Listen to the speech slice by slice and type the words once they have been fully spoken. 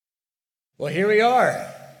Well, here we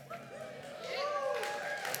are.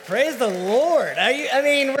 Praise the Lord. I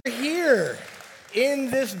mean, we're here in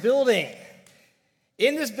this building.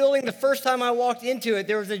 In this building, the first time I walked into it,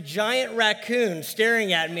 there was a giant raccoon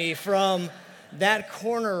staring at me from that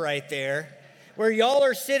corner right there. Where y'all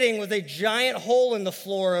are sitting was a giant hole in the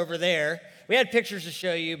floor over there. We had pictures to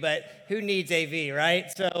show you, but who needs AV,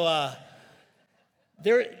 right? So,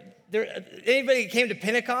 anybody came to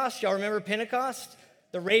Pentecost? Y'all remember Pentecost?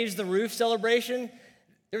 The Raise the Roof celebration?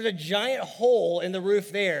 There's a giant hole in the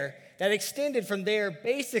roof there that extended from there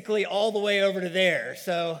basically all the way over to there.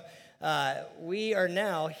 So we are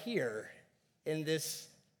now here in this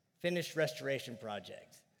finished restoration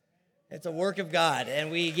project. It's a work of God,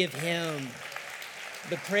 and we give him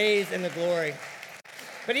the praise and the glory.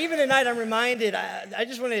 But even tonight, I'm reminded, I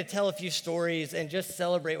just wanted to tell a few stories and just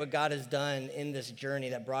celebrate what God has done in this journey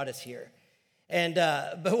that brought us here. And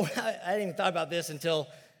but I hadn't even thought about this until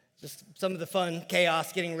just some of the fun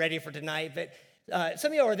chaos getting ready for tonight. But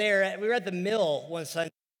some of y'all were there. We were at the mill one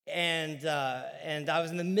Sunday, and I was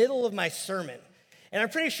in the middle of my sermon. And I'm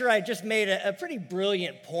pretty sure I just made a pretty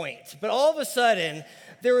brilliant point. But all of a sudden,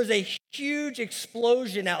 there was a huge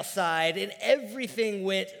explosion outside, and everything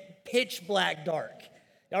went pitch black dark.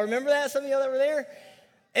 Y'all remember that? Some of y'all that were there?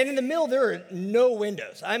 And in the mill, there were no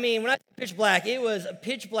windows. I mean, when I say pitch black, it was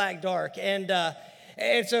pitch black dark. And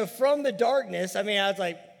so from the darkness, I was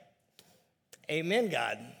like, amen,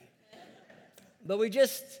 God. But we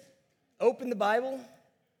just opened the Bible,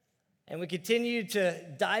 and we continued to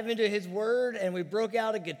dive into his word, and we broke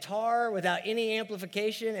out a guitar without any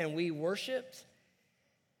amplification, and we worshiped.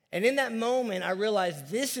 And in that moment, I realized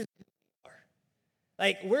this is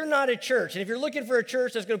like, we're not a church. And if you're looking for a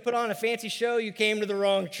church that's going to put on a fancy show, you came to the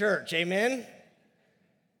wrong church. Amen?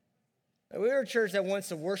 We're a church that wants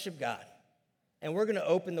to worship God. And we're going to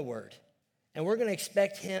open the word. And we're going to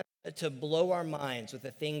expect him to blow our minds with the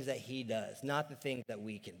things that he does, not the things that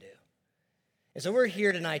we can do. And so we're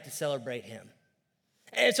here tonight to celebrate him.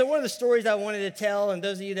 And so one of the stories I wanted to tell, and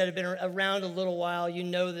those of you that have been around a little while, you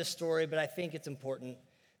know this story, but I think it's important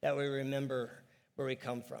that we remember where we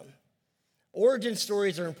come from. Origin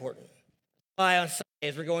stories are important. Why on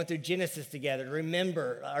Sundays we're going through Genesis together to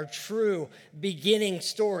remember our true beginning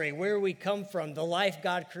story, where we come from, the life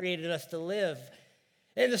God created us to live.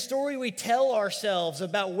 And the story we tell ourselves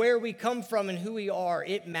about where we come from and who we are,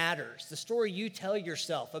 it matters. The story you tell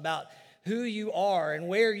yourself about who you are and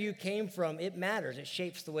where you came from, it matters. It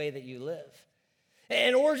shapes the way that you live.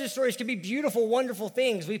 And origin stories can be beautiful, wonderful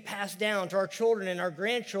things we pass down to our children and our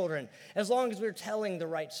grandchildren as long as we're telling the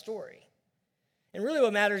right story. And really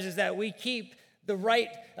what matters is that we keep the right,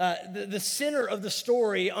 the center of the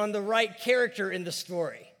story on the right character in the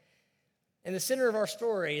story. And the center of our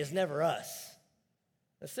story is never us.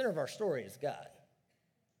 The center of our story is God.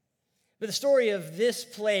 But the story of this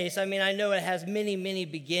place, I know it has many, many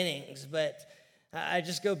beginnings, but I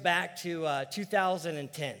just go back to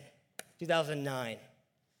 2010, 2009.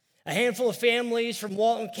 A handful of families from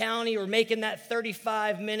Walton County were making that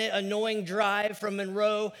 35-minute annoying drive from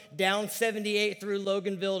Monroe down 78 through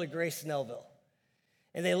Loganville to Grace-Snellville.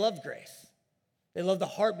 And they loved Grace. They loved the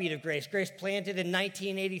heartbeat of Grace. Grace planted in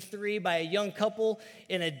 1983 by a young couple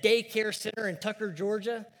in a daycare center in Tucker,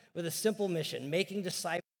 Georgia, with a simple mission, making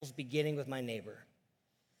disciples beginning with my neighbor.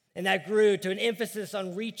 And that grew to an emphasis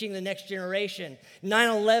on reaching the next generation.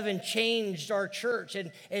 9/11 changed our church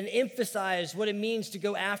and emphasized what it means to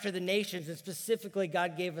go after the nations. And specifically,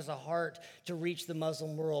 God gave us a heart to reach the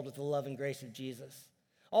Muslim world with the love and grace of Jesus.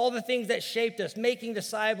 All the things that shaped us, making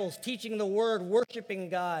disciples, teaching the word, worshiping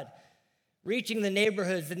God, reaching the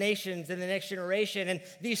neighborhoods, the nations, and the next generation. And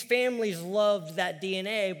these families loved that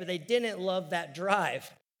DNA, but they didn't love that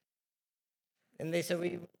drive. And they said,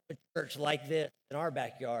 we want a church like this in our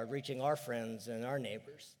backyard, reaching our friends and our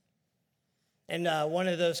neighbors. And one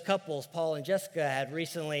of those couples, Paul and Jessica, had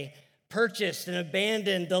recently purchased an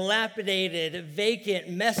abandoned, dilapidated, vacant,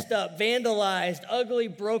 messed up, vandalized, ugly,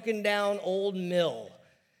 broken down old mill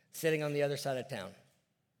sitting on the other side of town.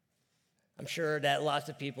 I'm sure that lots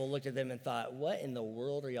of people looked at them and thought, what in the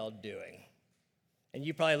world are y'all doing? And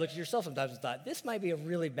you probably looked at yourself sometimes and thought, this might be a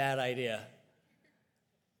really bad idea.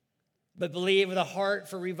 But believe with a heart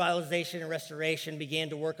for revitalization and restoration, began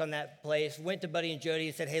to work on that place, went to Buddy and Jody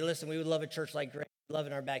and said, hey, listen, we would love a church like Grace, love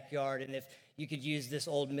in our backyard, and if you could use this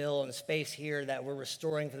old mill and the space here that we're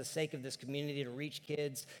restoring for the sake of this community to reach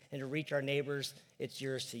kids and to reach our neighbors, it's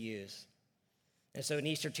yours to use. And so in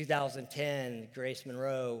Easter 2010, Grace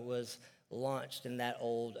Monroe was launched in that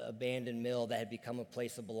old abandoned mill that had become a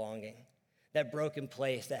place of belonging, that broken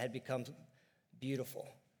place that had become beautiful.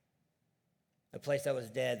 A place that was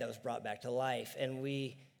dead that was brought back to life. And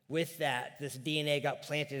we with that, this DNA got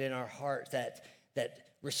planted in our hearts that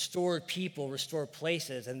restored people, restored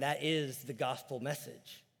places, and that is the gospel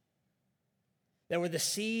message. That where the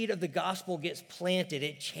seed of the gospel gets planted,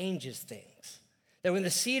 it changes things. That when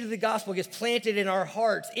the seed of the gospel gets planted in our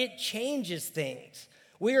hearts, it changes things.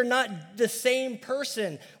 We are not the same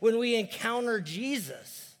person when we encounter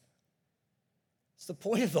Jesus. It's the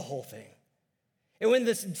point of the whole thing. And when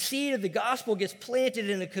the seed of the gospel gets planted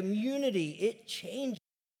in a community, it changes.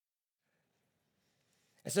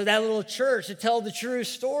 And so that little church, to tell the true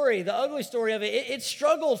story, the ugly story of it, it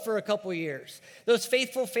struggled for a couple years. Those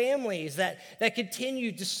faithful families that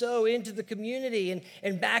continued to sow into the community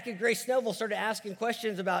and back at Grace Snellville started asking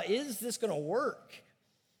questions about, is this going to work?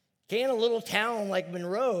 Can a little town like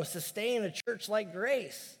Monroe sustain a church like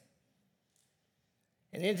Grace?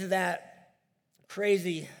 And into that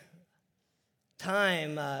crazy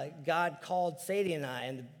time, God called Sadie and I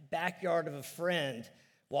in the backyard of a friend,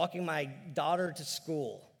 walking my daughter to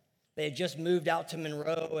school. They had just moved out to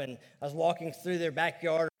Monroe, and I was walking through their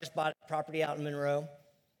backyard, just bought a property out in Monroe.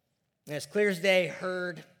 And as clear as day,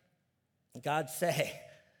 heard God say,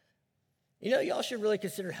 y'all should really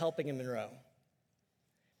consider helping in Monroe.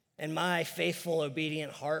 And my faithful,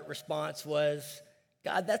 obedient heart response was,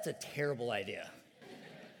 God, that's a terrible idea.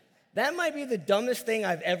 That might be the dumbest thing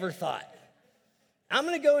I've ever thought. I'm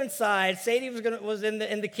going to go inside. Sadie was in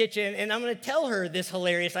the kitchen, and I'm going to tell her this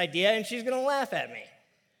hilarious idea, and she's going to laugh at me.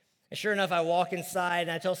 And sure enough, I walk inside,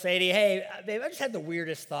 and I tell Sadie, hey, babe, I just had the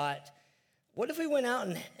weirdest thought. What if we went out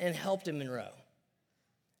and helped in Monroe?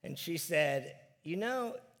 And she said,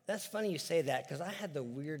 that's funny you say that, because I had the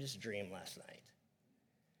weirdest dream last night.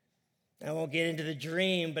 And I won't get into the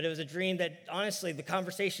dream, but it was a dream that, honestly, the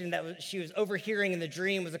conversation that she was overhearing in the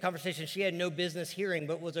dream was a conversation she had no business hearing,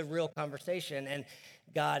 but was a real conversation. And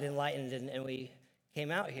God enlightened, and we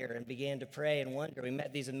came out here and began to pray and wonder. We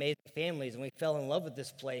met these amazing families, and we fell in love with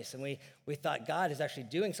this place, and we thought God is actually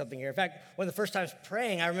doing something here. In fact, one of the first times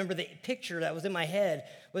praying, I remember the picture that was in my head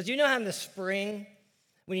was, how in the spring,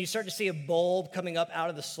 when you start to see a bulb coming up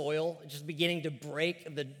out of the soil, just beginning to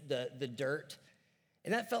break the dirt?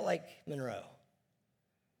 And that felt like Monroe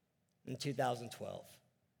in 2012.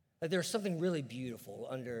 Like there was something really beautiful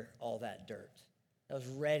under all that dirt that was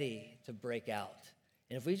ready to break out.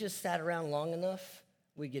 And if we just sat around long enough,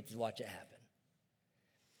 we'd get to watch it happen.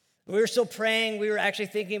 We were still praying. We were actually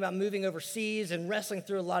thinking about moving overseas and wrestling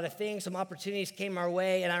through a lot of things. Some opportunities came our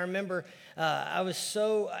way. And I remember I was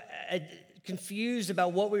so confused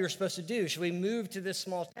about what we were supposed to do. Should we move to this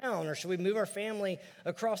small town, or should we move our family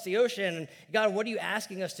across the ocean? And God, what are you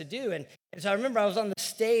asking us to do? And so I remember I was on the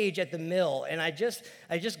stage at the mill, and I just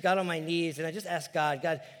got on my knees, and I just asked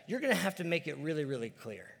God, you're going to have to make it really, really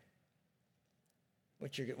clear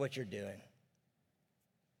what you're doing.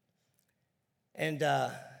 And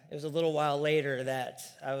it was a little while later that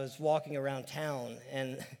I was walking around town,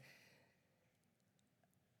 and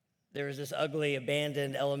there was this ugly,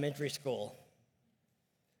 abandoned elementary school.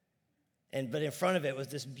 But in front of it was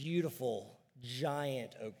this beautiful,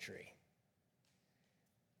 giant oak tree.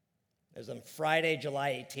 It was on Friday,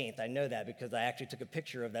 July 18th. I know that because I actually took a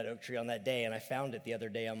picture of that oak tree on that day, and I found it the other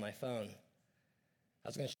day on my phone. I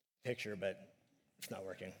was going to show you a picture, but it's not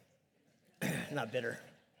working. Not bitter.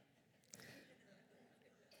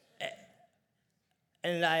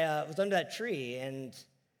 And I was under that tree, and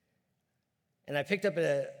I picked up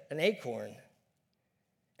an acorn,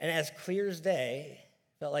 and as clear as day,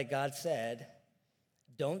 felt like God said,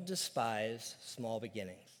 don't despise small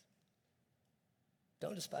beginnings.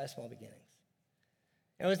 Don't despise small beginnings.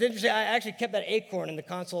 And it was interesting, I actually kept that acorn in the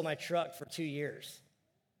console of my truck for 2 years.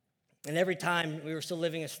 And every time we were still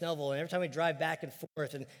living in Snellville, and every time we drive back and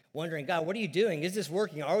forth and wondering, God, what are you doing? Is this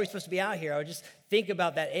working? Are we supposed to be out here? I would just think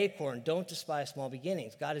about that acorn. Don't despise small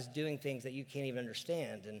beginnings. God is doing things that you can't even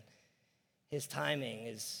understand, and his timing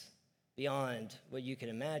is beyond what you can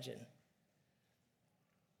imagine.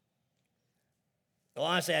 Well,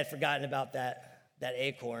 honestly, I'd forgotten about that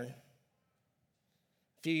acorn.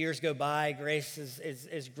 A few years go by, Grace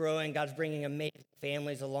is growing. God's bringing amazing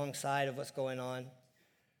families alongside of what's going on.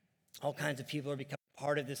 All kinds of people are becoming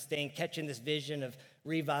part of this thing, catching this vision of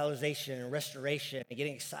revitalization and restoration, and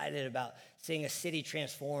getting excited about seeing a city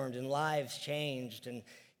transformed and lives changed and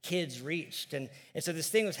kids reached. And so this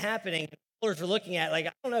thing was happening. We're looking at, I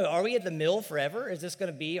don't know, are we at the mill forever? Is this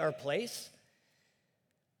going to be our place?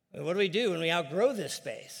 And what do we do when we outgrow this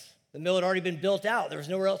space? The mill had already been built out. There was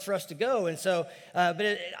nowhere else for us to go. And so,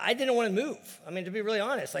 I didn't want to move. I mean, to be really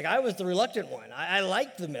honest, like I was the reluctant one. I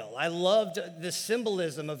liked the mill. I loved the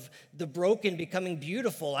symbolism of the broken becoming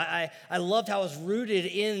beautiful. I loved how it was rooted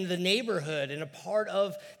in the neighborhood and a part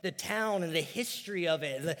of the town and the history of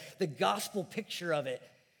it, the gospel picture of it.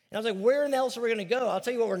 And I was like, where in the hell are we going to go? I'll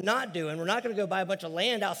tell you what we're not doing. We're not going to go buy a bunch of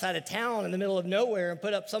land outside of town in the middle of nowhere and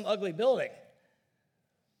put up some ugly building.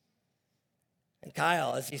 And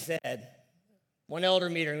Kyle, as he said, one elder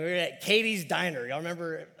meeting, we were at Katie's Diner. Y'all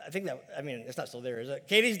remember? It's not still there, is it?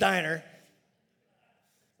 Katie's Diner.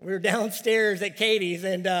 We were downstairs at Katie's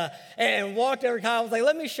and walked over. Kyle was like,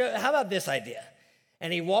 let me show, how about this idea?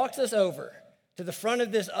 And he walks us over to the front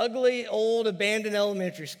of this ugly, old, abandoned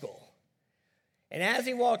elementary school. And as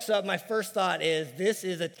he walks up, my first thought is, this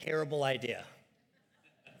is a terrible idea.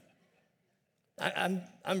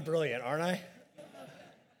 I'm brilliant, aren't I?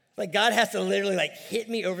 Like God has to literally like hit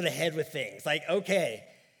me over the head with things. Like, okay.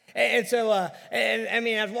 And so, I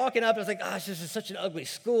was walking up, and I was like, gosh, this is such an ugly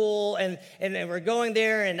school. And we're going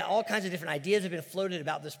there, and all kinds of different ideas have been floated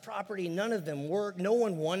about this property. None of them worked. No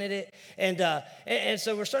one wanted it. And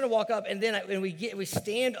so we're starting to walk up, and then we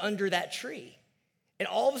stand under that tree. And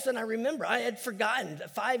all of a sudden, I remember I had forgotten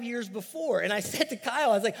 5 years before. And I said to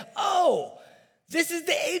Kyle, I was like, oh, this is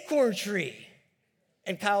the acorn tree.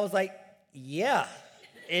 And Kyle was like, yeah,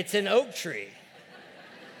 it's an oak tree.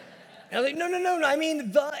 And I was like, no, I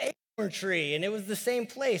mean the acorn tree. And it was the same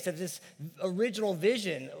place that this original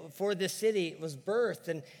vision for this city was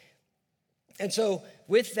birthed. And so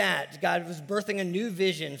with that, God was birthing a new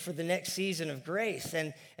vision for the next season of Grace.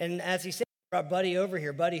 And as he said, he brought Buddy over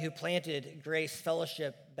here, Buddy who planted Grace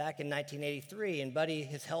Fellowship back in 1983. And Buddy,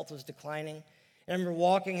 his health was declining. And I remember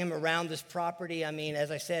walking him around this property. I mean,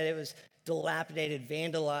 as I said, it was dilapidated,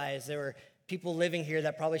 vandalized. There were people living here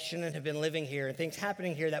that probably shouldn't have been living here, and things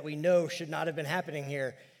happening here that we know should not have been happening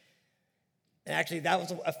here. And actually, that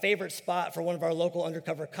was a favorite spot for one of our local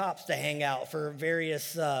undercover cops to hang out for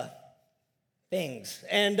various things.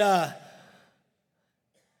 And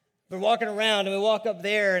we're walking around, and we walk up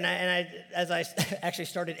there, and as I actually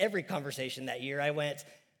started every conversation that year, I went,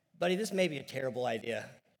 buddy, this may be a terrible idea,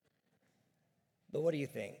 but what do you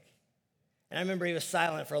think? And I remember he was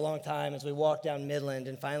silent for a long time as we walked down Midland,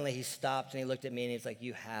 and finally he stopped and he looked at me and he's like,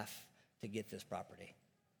 you have to get this property.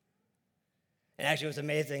 And actually what's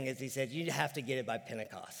amazing is he said, you have to get it by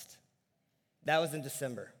Pentecost. That was in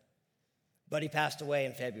December. But he passed away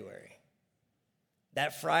in February.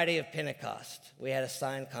 That Friday of Pentecost, we had a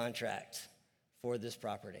signed contract for this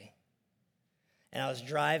property. And I was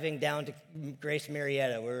driving down to Grace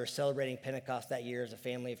Marietta. We were celebrating Pentecost that year as a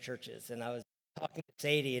family of churches, and I was talking to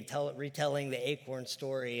Sadie and retelling the acorn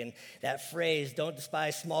story and that phrase, don't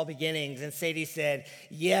despise small beginnings. And Sadie said,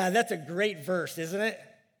 yeah, that's a great verse, isn't it?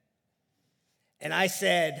 And I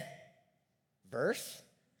said, verse?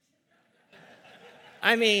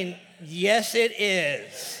 I mean, yes, it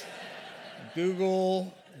is.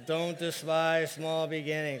 Google, don't despise small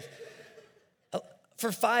beginnings.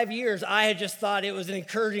 For 5 years, I had just thought it was an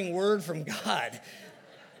encouraging word from God.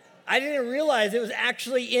 I didn't realize it was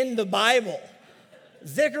actually in the Bible.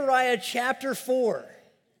 Zechariah chapter 4.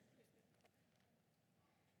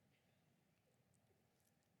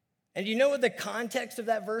 And you know what the context of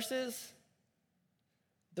that verse is?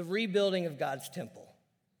 The rebuilding of God's temple,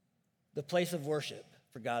 the place of worship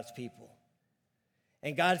for God's people.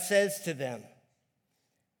 And God says to them,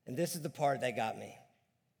 and this is the part that got me,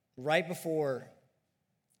 right before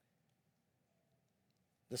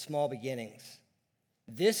the small beginnings.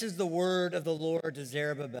 This is the word of the Lord to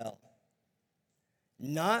Zerubbabel.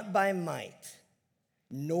 Not by might,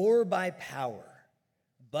 nor by power,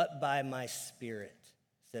 but by my spirit,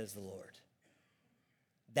 says the Lord.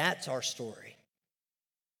 That's our story.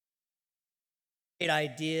 Great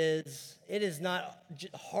ideas. It is not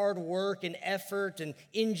hard work and effort and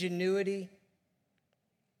ingenuity.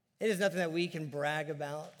 It is nothing that we can brag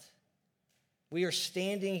about. We are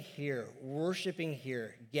standing here, worshiping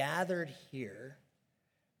here, gathered here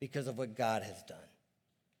because of what God has done.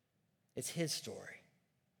 It's his story.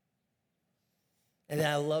 And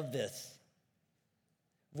I love this.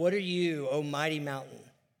 What are you, O mighty mountain?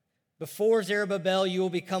 Before Zerubbabel, you will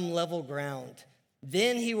become level ground.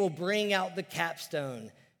 Then he will bring out the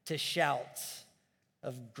capstone to shouts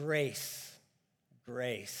of grace,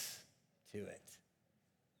 grace to it.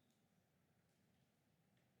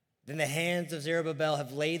 Then the hands of Zerubbabel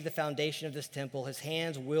have laid the foundation of this temple. His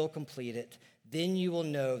hands will complete it. Then you will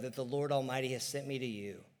know that the Lord Almighty has sent me to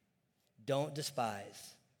you. Don't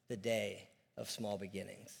despise the day of small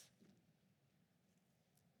beginnings.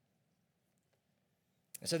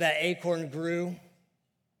 And so that acorn grew.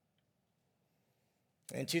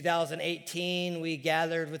 In 2018, we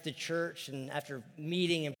gathered with the church, and after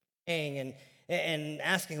meeting and praying and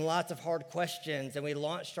asking lots of hard questions, and we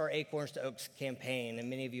launched our Acorns to Oaks campaign, and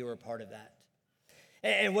many of you were a part of that.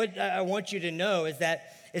 And what I want you to know is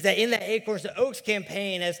that in that Acorns to Oaks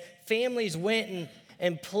campaign, as families went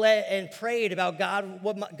and prayed about God,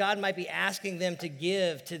 what God might be asking them to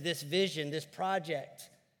give to this vision, this project,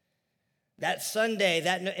 that Sunday,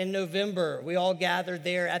 in November, we all gathered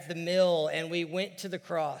there at the mill and we went to the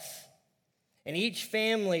cross. And each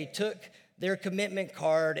family took their commitment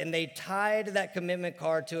card and they tied that commitment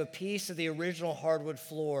card to a piece of the original hardwood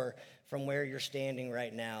floor from where you're standing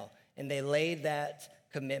right now. And they laid that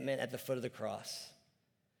commitment at the foot of the cross.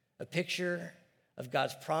 A picture of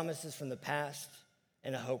God's promises from the past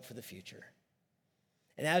and a hope for the future.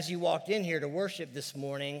 And as you walked in here to worship this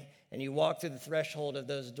morning and you walked through the threshold of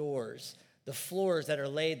those doors, the floors that are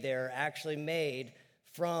laid there are actually made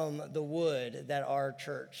from the wood that our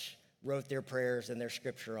church wrote their prayers and their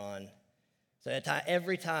scripture on. So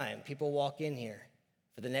every time people walk in here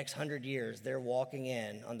for the next 100 years, they're walking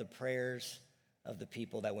in on the prayers of the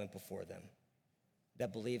people that went before them,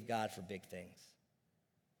 that believe God for big things.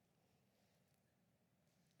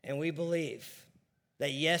 And we believe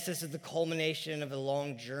that, yes, this is the culmination of a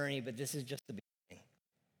long journey, but this is just the beginning.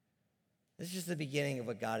 This is just the beginning of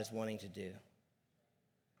what God is wanting to do.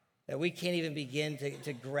 That we can't even begin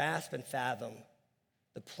to grasp and fathom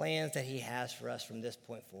the plans that he has for us from this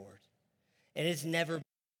point forward. And it's never been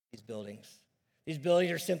these buildings. These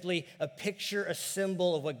buildings are simply a picture, a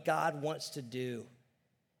symbol of what God wants to do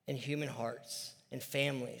in human hearts, in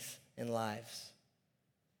families, in lives.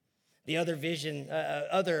 The other vision,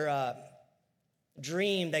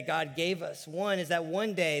 dream that God gave us, one is that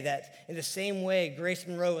one day that in the same way Grace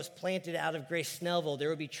Monroe was planted out of Grace Snellville, there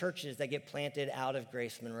would be churches that get planted out of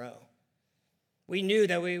Grace Monroe. We knew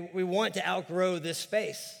that we want to outgrow this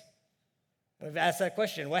space. We've asked that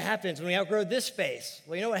question, what happens when we outgrow this space?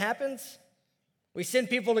 Well, you know what happens? We send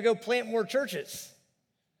people to go plant more churches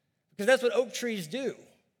because that's what oak trees do.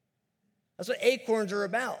 That's what acorns are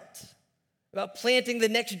about planting the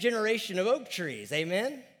next generation of oak trees,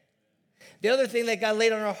 amen? The other thing that God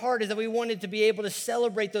laid on our heart is that we wanted to be able to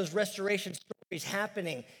celebrate those restoration stories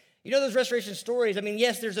happening. You know those restoration stories,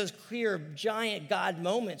 yes, there's those clear, giant God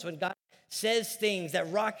moments when God says things that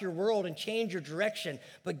rock your world and change your direction.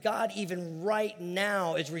 But God, even right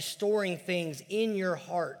now, is restoring things in your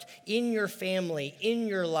heart, in your family, in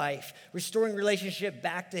your life, restoring relationship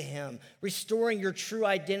back to him, restoring your true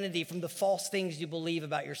identity from the false things you believe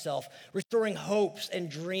about yourself, restoring hopes and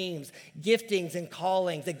dreams, giftings and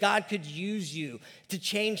callings that God could use you to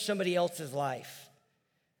change somebody else's life.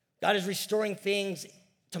 God is restoring things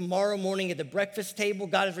tomorrow morning at the breakfast table.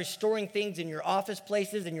 God is restoring things in your office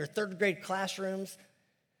places, in your third grade classrooms.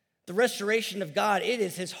 The restoration of God, it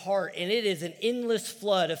is his heart, and it is an endless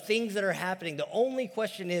flood of things that are happening. The only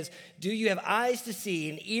question is, do you have eyes to see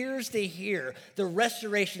and ears to hear the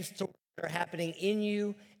restoration stories that are happening in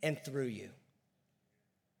you and through you?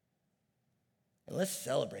 And let's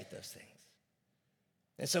celebrate those things.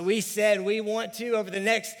 And so we said we want to, over the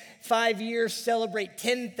next 5 years, celebrate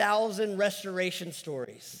 10,000 restoration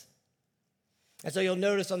stories. And so you'll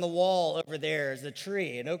notice on the wall over there is a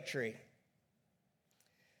tree, an oak tree.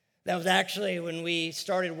 That was actually when we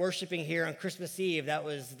started worshiping here on Christmas Eve. That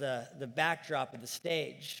was the backdrop of the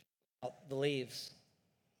stage, the leaves.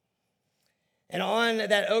 And on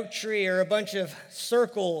that oak tree are a bunch of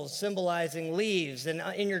circles symbolizing leaves. And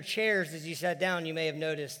in your chairs, as you sat down, you may have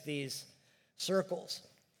noticed these circles.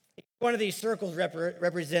 One of these circles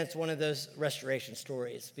represents one of those restoration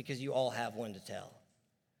stories because you all have one to tell.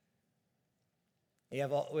 We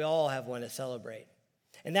all have one to celebrate.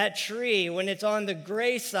 And that tree, when it's on the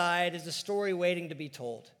gray side, is a story waiting to be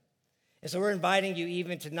told. And so we're inviting you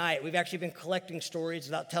even tonight. We've actually been collecting stories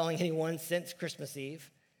without telling anyone since Christmas Eve.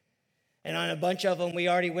 And on a bunch of them, we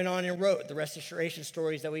already went on and wrote the restoration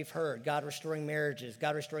stories that we've heard. God restoring marriages,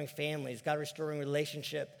 God restoring families, God restoring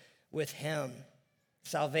relationship with him.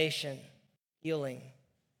 Salvation, healing,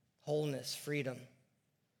 wholeness, freedom.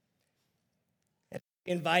 And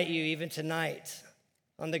I invite you even tonight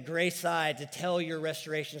on the gray side to tell your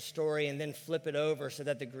restoration story and then flip it over so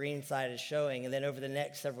that the green side is showing. And then over the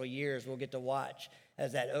next several years, we'll get to watch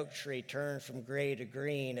as that oak tree turns from gray to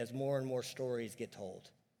green as more and more stories get told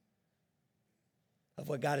of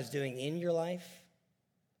what God is doing in your life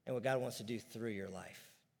and what God wants to do through your life.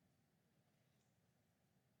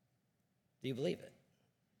 Do you believe it?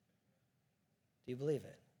 Do you believe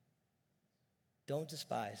it? Don't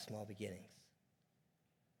despise small beginnings.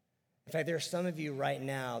 In fact, there are some of you right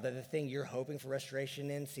now that the thing you're hoping for restoration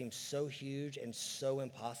in seems so huge and so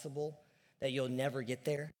impossible that you'll never get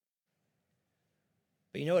there.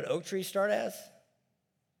 But you know what oak trees start as?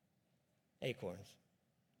 Acorns.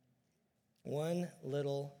 One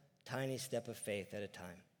little tiny step of faith at a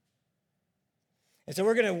time. And so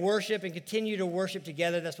we're going to worship and continue to worship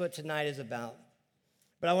together. That's what tonight is about.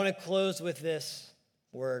 But I want to close with this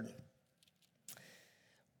word.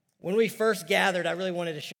 When we first gathered, I really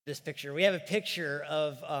wanted to show this picture. We have a picture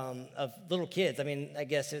of little kids. I mean, I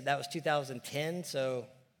guess that was 2010, so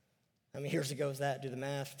how many years ago was that? Do the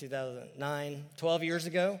math. 2009, 12 years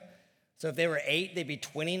ago. So if they were 8, they'd be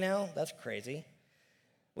 20 now. That's crazy.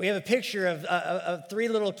 We have a picture of 3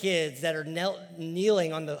 little kids that are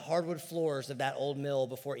kneeling on the hardwood floors of that old mill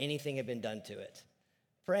before anything had been done to it,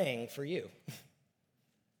 praying for you,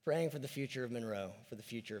 praying for the future of Monroe, for the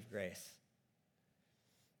future of Grace.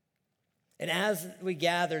 And as we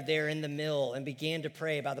gathered there in the mill and began to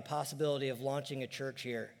pray about the possibility of launching a church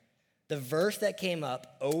here, the verse that came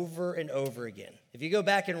up over and over again, if you go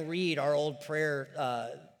back and read our old prayer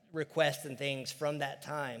requests and things from that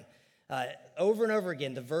time, over and over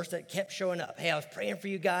again, the verse that kept showing up. Hey, I was praying for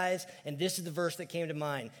you guys, and this is the verse that came to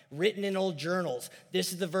mind. Written in old journals,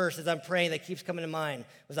 this is the verse as I'm praying that keeps coming to mind,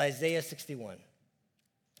 was Isaiah 61.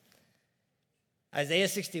 Isaiah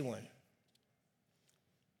 61.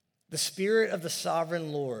 The Spirit of the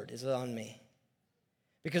sovereign Lord is on me,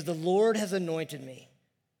 because the Lord has anointed me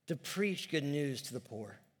to preach good news to the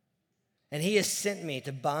poor. And he has sent me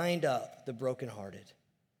to bind up the brokenhearted,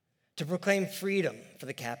 to proclaim freedom for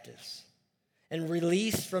the captives and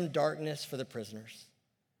release from darkness for the prisoners,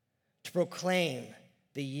 to proclaim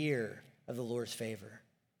the year of the Lord's favor.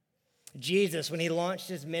 Jesus, when he launched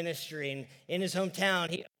his ministry and in his hometown,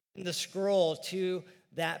 he opened the scroll to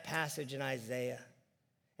that passage in Isaiah.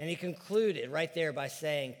 And he concluded right there by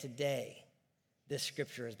saying, today, this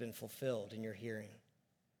scripture has been fulfilled in your hearing.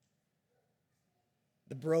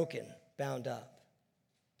 The broken bound up,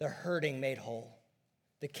 the hurting made whole,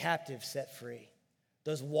 the captive set free,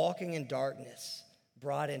 those walking in darkness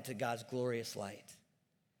brought into God's glorious light.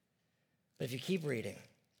 But if you keep reading,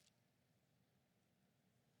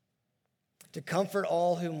 to comfort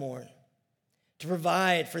all who mourn, to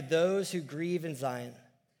provide for those who grieve in Zion,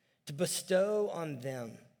 to bestow on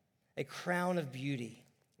them a crown of beauty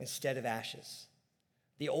instead of ashes,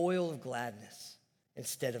 the oil of gladness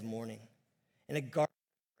instead of mourning, and a garment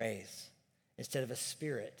of praise instead of a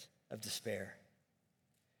spirit of despair.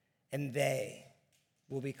 And they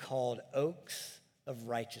will be called oaks of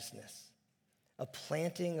righteousness, a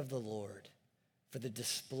planting of the Lord for the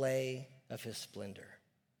display of his splendor.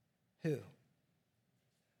 Who?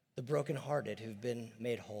 The brokenhearted who've been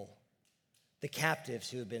made whole, the captives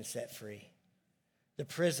who have been set free, the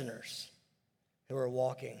prisoners who are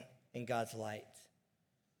walking in God's light,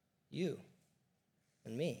 you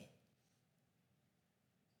and me.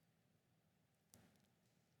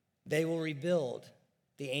 They will rebuild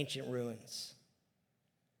the ancient ruins,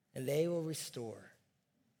 and they will restore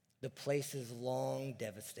the places long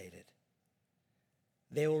devastated.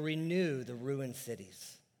 They will renew the ruined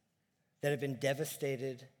cities that have been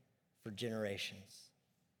devastated for generations.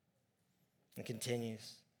 And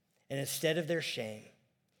continues, and instead of their shame,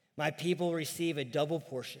 my people will receive a double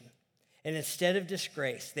portion, and instead of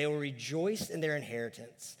disgrace, they will rejoice in their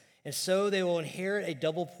inheritance, and so they will inherit a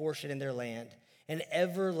double portion in their land, and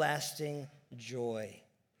everlasting joy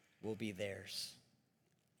will be theirs.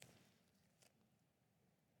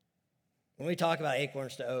 When we talk about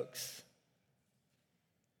acorns to oaks,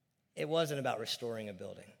 it wasn't about restoring a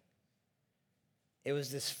building. It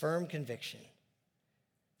was this firm conviction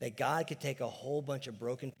that God could take a whole bunch of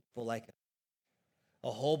broken people like us,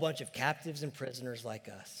 a whole bunch of captives and prisoners like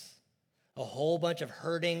us, a whole bunch of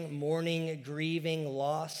hurting, mourning, grieving,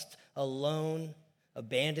 lost, alone,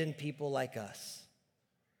 abandoned people like us,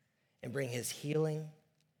 and bring his healing,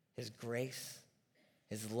 his grace,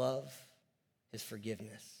 his love, his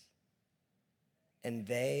forgiveness. And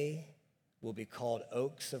they will be called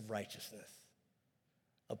oaks of righteousness,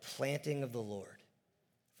 a planting of the Lord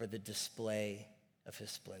for the display of his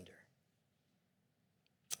splendor.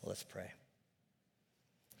 Let's pray.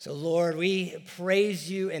 So, Lord, we praise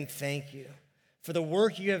you and thank you for the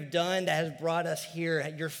work you have done that has brought us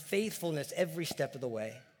here, your faithfulness every step of the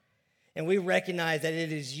way. And we recognize that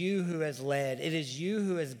it is you who has led, it is you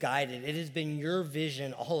who has guided, it has been your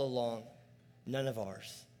vision all along, none of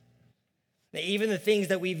ours. That even the things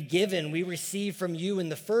that we've given, we received from you in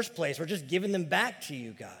the first place. We're just giving them back to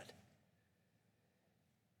you, God.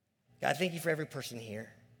 God, thank you for every person here.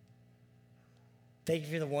 Thank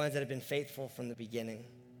you for the ones that have been faithful from the beginning.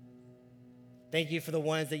 Thank you for the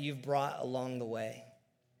ones that you've brought along the way.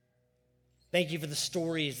 Thank you for the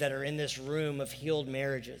stories that are in this room of healed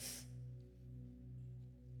marriages,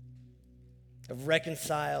 of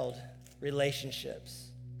reconciled relationships,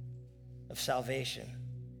 of salvation,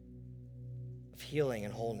 of healing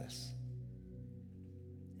and wholeness.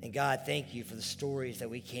 And God, thank you for the stories that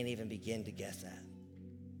we can't even begin to guess at,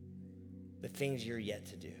 the things you're yet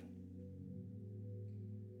to do.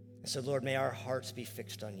 And so, Lord, may our hearts be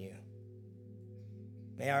fixed on you.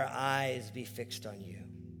 May our eyes be fixed on you.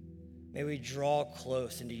 May we draw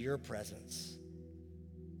close into your presence.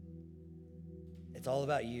 It's all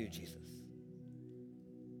about you, Jesus.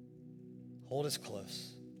 Hold us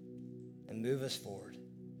close and move us forward.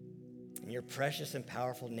 In your precious and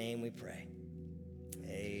powerful name we pray.